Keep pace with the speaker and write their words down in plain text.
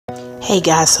Hey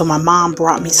guys, so my mom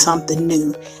brought me something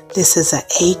new. This is an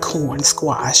acorn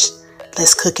squash.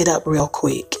 Let's cook it up real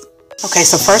quick. Okay,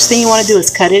 so first thing you want to do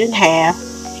is cut it in half.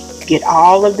 Get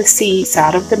all of the seeds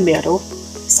out of the middle.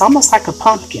 It's almost like a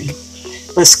pumpkin.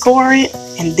 Let's score it,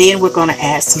 and then we're going to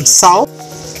add some salt.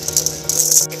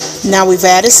 Now we've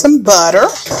added some butter.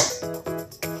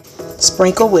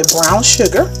 Sprinkle with brown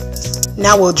sugar.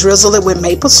 Now we'll drizzle it with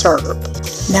maple syrup.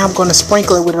 Now I'm going to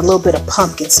sprinkle it with a little bit of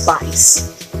pumpkin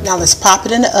spice. Now let's pop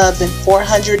it in the oven,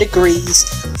 400 degrees,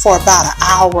 for about an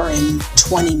hour and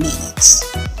 20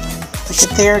 minutes.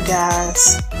 Look at there,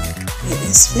 guys. It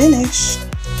is finished.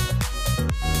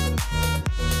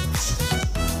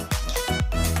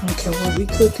 Okay, what we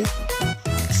cooking?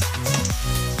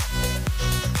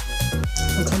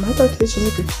 Come out that kitchen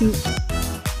looking cute.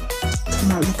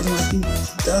 Come out looking like he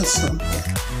does something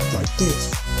like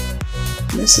this.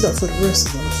 Mess it up for the rest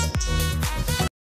of us.